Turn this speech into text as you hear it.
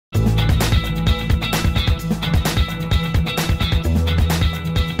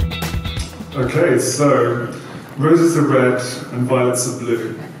Okay, so roses are red and violets are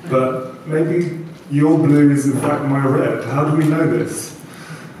blue, but maybe your blue is in fact my red. How do we know this?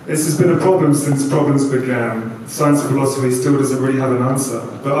 This has been a problem since problems began. Science and philosophy still doesn't really have an answer,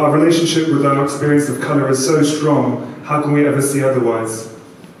 but our relationship with our experience of colour is so strong, how can we ever see otherwise?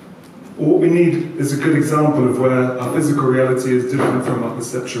 What we need is a good example of where our physical reality is different from our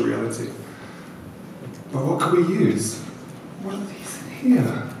perceptual reality. But what can we use? What are these in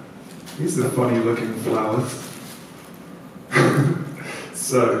here? These are funny looking flowers.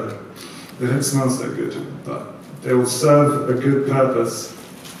 So, they don't smell so good, but they will serve a good purpose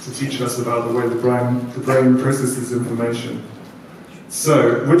to teach us about the way the brain processes information.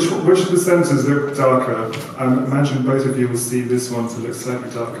 So, which of the centers look darker? I imagine both of you will see this one to look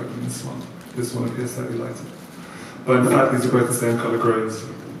slightly darker than this one. This one appears slightly lighter. But in fact, these are both the same color grays.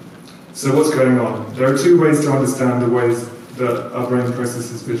 So what's going on? There are two ways to understand the ways that our brain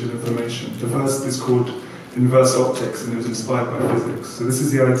processes visual information. The first is called inverse optics, and it was inspired by physics. So this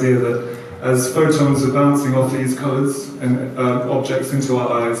is the idea that as photons are bouncing off these colors and objects into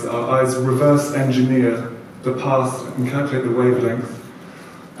our eyes reverse engineer the path and calculate the wavelength,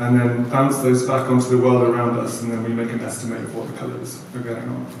 and then bounce those back onto the world around us, and then we make an estimate of what the colors are going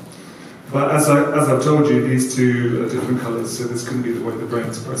on. But as I've told you, these two are different colors, so this couldn't be the way the brain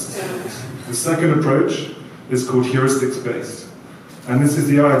is processing it. The second approach is called heuristics-based. And this is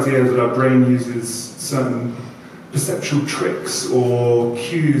the idea that our brain uses certain perceptual tricks or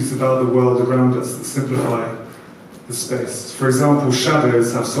cues about the world around us that simplify the space. For example,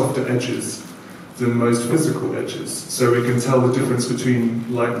 shadows have softer edges than most physical edges, so we can tell the difference between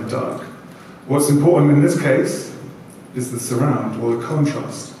light and dark. What's important in this case is the surround, or the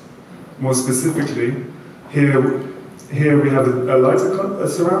contrast. More specifically, here we have a lighter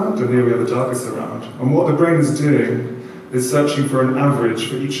surround, and here we have a darker surround. And what the brain is doing is searching for an average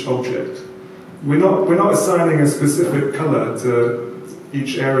for each object. We're not assigning a specific color to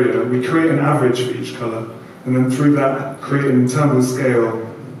each area. We create an average for each color, and then through that create an internal scale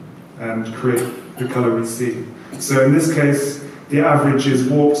and create the color we see. So in this case, the average is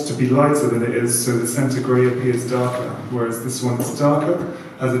warped to be lighter than it is, so the center gray appears darker, whereas this one is darker,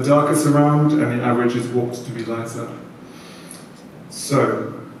 has a darker surround, and the average is warped to be lighter.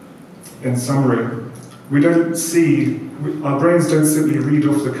 So, in summary, our brains don't simply read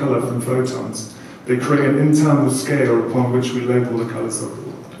off the color from photons. They create an internal scale upon which we label the colors of the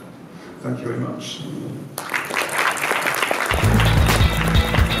world. Thank you very much.